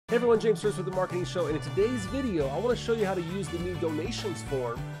Hey everyone, James Hurst with The Marketing Show, and in today's video, I want to show you how to use the new donations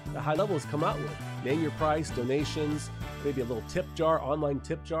form that HighLevel has come out with. Name your price, donations, maybe a little tip jar, online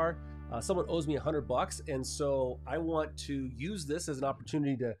tip jar. Someone owes me $100, and so I want to use this as an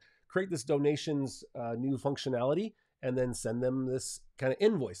opportunity to create this donations new functionality and then send them this kind of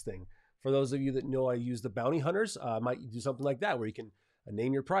invoice thing. For those of you that know I use the Bounty Hunters, I might do something like that where you can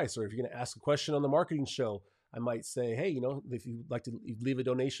name your price, or if you're going to ask a question on the marketing show, I might say, hey, if you'd like to leave a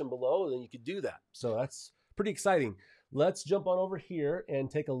donation below, then you could do that. So that's pretty exciting. Let's jump on over here and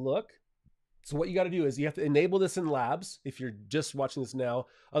take a look. So what you got to do is you have to enable this in Labs if you're just watching this now.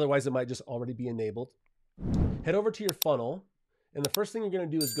 Otherwise, it might just already be enabled. Head over to your funnel. And the first thing you're going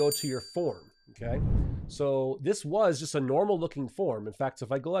to do is go to your form. Okay. So this was just a normal looking form. In fact,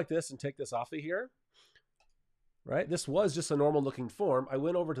 if I go like this and take this off of here, right, this was just a normal looking form. I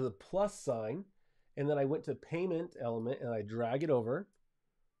went over to the plus sign. And then I went to payment element and I drag it over.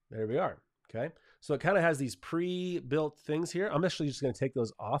 There we are. Okay. So it kind of has these pre-built things here. I'm actually just going to take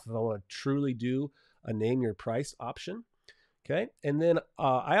those off if I want to truly do a name your price option. Okay. And then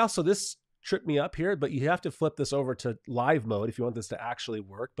this tripped me up here, but you have to flip this over to live mode if you want this to actually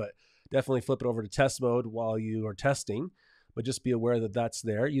work, but definitely flip it over to test mode while you are testing, but just be aware that that's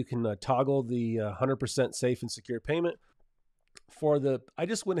there. You can toggle the 100% safe and secure payment I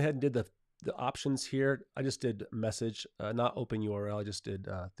just went ahead and did the options here. I just did message, not open URL. I just did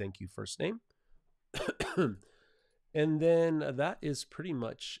thank you first name. And then that is pretty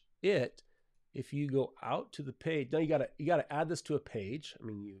much it. If you go out to the page, now you gotta add this to a page. I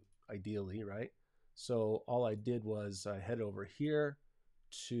mean, ideally, right? So all I did was I head over here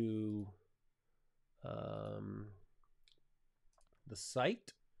to the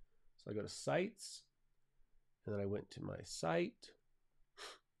site. So I go to sites, and then I went to my site.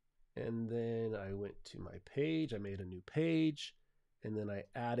 And then I went to my page, I made a new page, and then I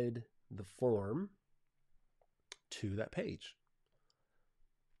added the form to that page.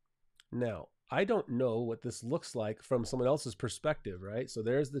 Now, I don't know what this looks like from someone else's perspective, right? So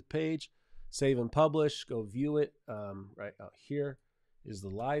there's the page, save and publish, go view it. Right out here is the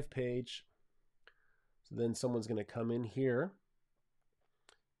live page. So then someone's gonna come in here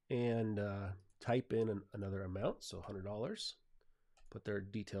and type in another amount, so $100. Put their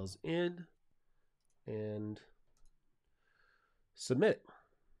details in and submit.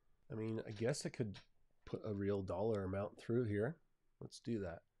 I mean, I guess I could put a real dollar amount through here. Let's do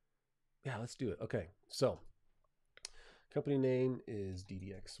that. Yeah, let's do it. Okay, so company name is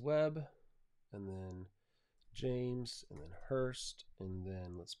DDX Web, and then James, and then Hurst, and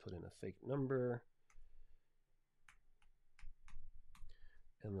then let's put in a fake number.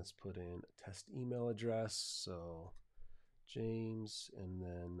 And let's put in a test email address. So James, and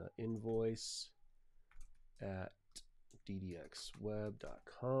then invoice at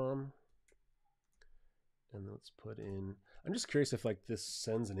ddxweb.com. And let's put in, I'm just curious if like this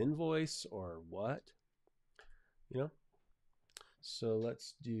sends an invoice or what, So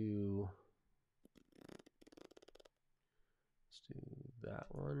let's do that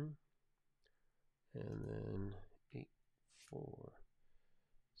one. And then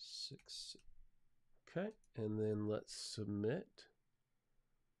 8466. Okay, and then let's submit.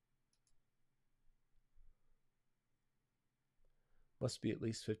 Must be at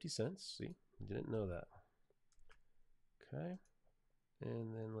least 50 cents. See, didn't know that. Okay,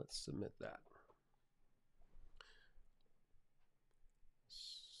 and then let's submit that.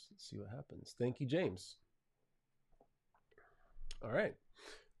 Let's see what happens. Thank you, James. All right,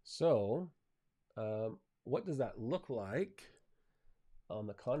 so what does that look like on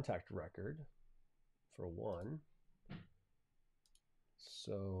the contact record? For one,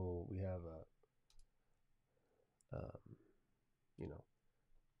 so we have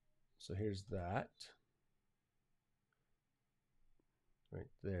so here's that right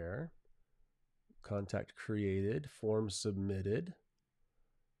there. Contact created, form submitted,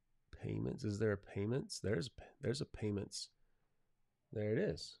 payments. Is there a payments? There's a payments. There it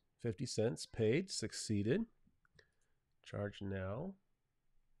is. 50 cents paid, succeeded. Charge now.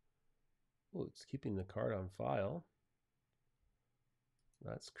 Oh, it's keeping the card on file.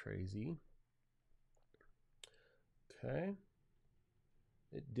 That's crazy. Okay.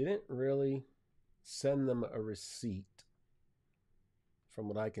 It didn't really send them a receipt from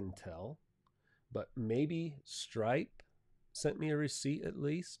what I can tell, but maybe Stripe sent me a receipt at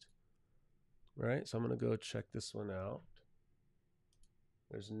least. Right? So I'm going to go check this one out.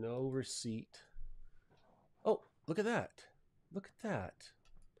 There's no receipt. Oh, look at that. Look at that.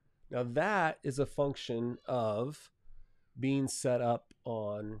 Now that is a function of being set up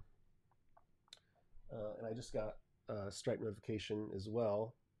on, and I just got a Stripe notification as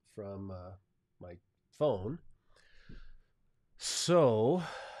well from my phone. So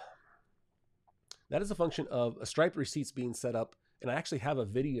that is a function of a Stripe receipts being set up. And I actually have a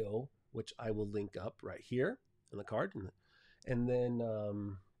video, which I will link up right here in the card. And then,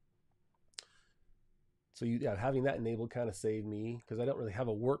 so having that enabled kind of saved me, because I don't really have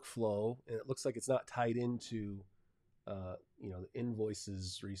a workflow, and it looks like it's not tied into, the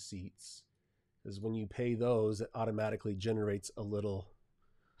invoices receipts, because when you pay those, it automatically generates a little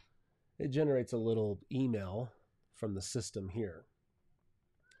email from the system here.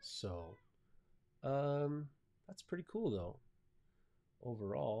 So that's pretty cool though,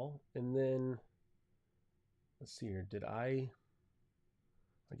 overall. And then let's see here. I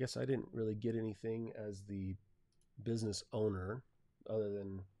guess I didn't really get anything as the business owner other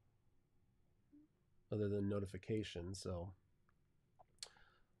than notifications. So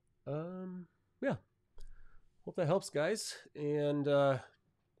yeah, hope that helps, guys. And if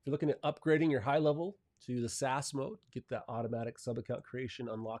you're looking at upgrading your HighLevel to the SaaS mode, get that automatic sub-account creation,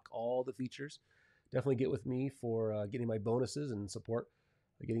 unlock all the features, definitely get with me for getting my bonuses and support,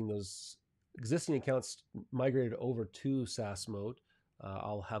 getting those existing accounts migrated over to SaaS mode.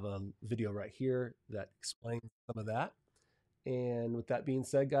 I'll have a video right here that explains some of that. And with that being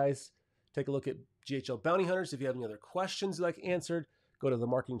said, guys, take a look at GHL Bounty Hunters. If you have any other questions you'd like answered, go to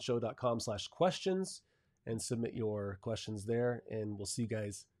themarketingshow.com/questions and submit your questions there. And we'll see you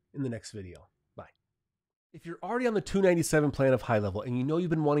guys in the next video. Bye. If you're already on the $297 plan of HighLevel and you know you've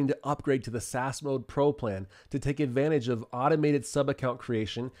been wanting to upgrade to the SaaS Mode Pro plan to take advantage of automated sub-account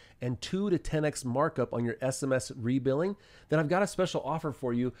creation and 2 to 10x markup on your SMS rebilling, then I've got a special offer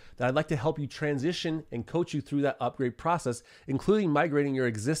for you that I'd like to help you transition and coach you through that upgrade process, including migrating your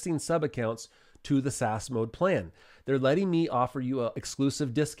existing sub-accounts to the SaaS Mode plan. They're letting me offer you an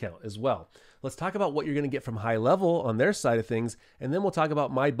exclusive discount as well. Let's talk about what you're going to get from HighLevel on their side of things, and then we'll talk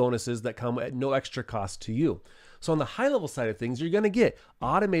about my bonuses that come at no extra cost to you. So on the HighLevel side of things, you're going to get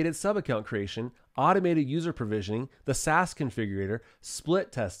automated sub-account creation, automated user provisioning, the Saas Configurator,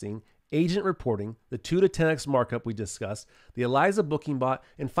 split testing, agent reporting, the 2 to 10x markup we discussed, the Eliza Booking Bot,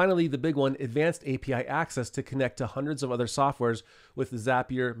 and finally the big one, advanced API access to connect to hundreds of other softwares with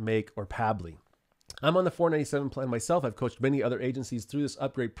Zapier, Make, or Pabbly. I'm on the $497 plan myself. I've coached many other agencies through this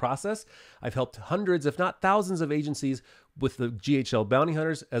upgrade process. I've helped hundreds, if not thousands, of agencies with the GHL Bounty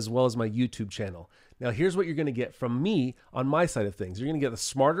Hunters, as well as my YouTube channel. Now, here's what you're going to get from me on my side of things. You're going to get the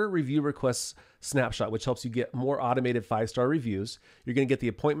Smarter Review Requests Snapshot, which helps you get more automated 5-star reviews. You're going to get the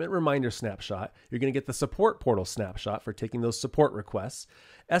Appointment Reminder Snapshot. You're going to get the Support Portal Snapshot for taking those support requests,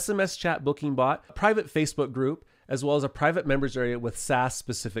 SMS Chat Booking Bot, a private Facebook group, as well as a private members area with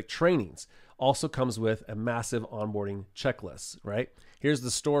SaaS-specific trainings. Also comes with a massive onboarding checklist, right? Here's the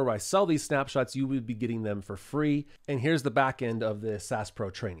store where I sell these snapshots. You would be getting them for free. And here's the back end of the SaaS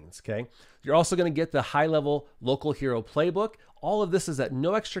Pro trainings, okay? You're also going to get the HighLevel Local Hero Playbook. All of this is at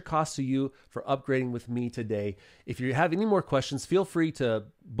no extra cost to you for upgrading with me today. If you have any more questions, feel free to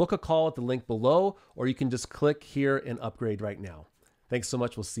book a call at the link below, or you can just click here and upgrade right now. Thanks so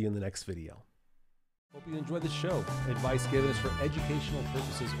much. We'll see you in the next video. Hope you enjoyed the show. Advice given is for educational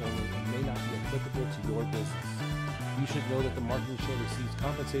purposes only and may not be applicable to your business. You should know that the Marketing Show receives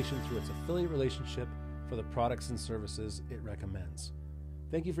compensation through its affiliate relationship for the products and services it recommends.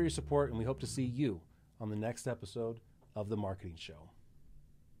 Thank you for your support, and we hope to see you on the next episode of The Marketing Show.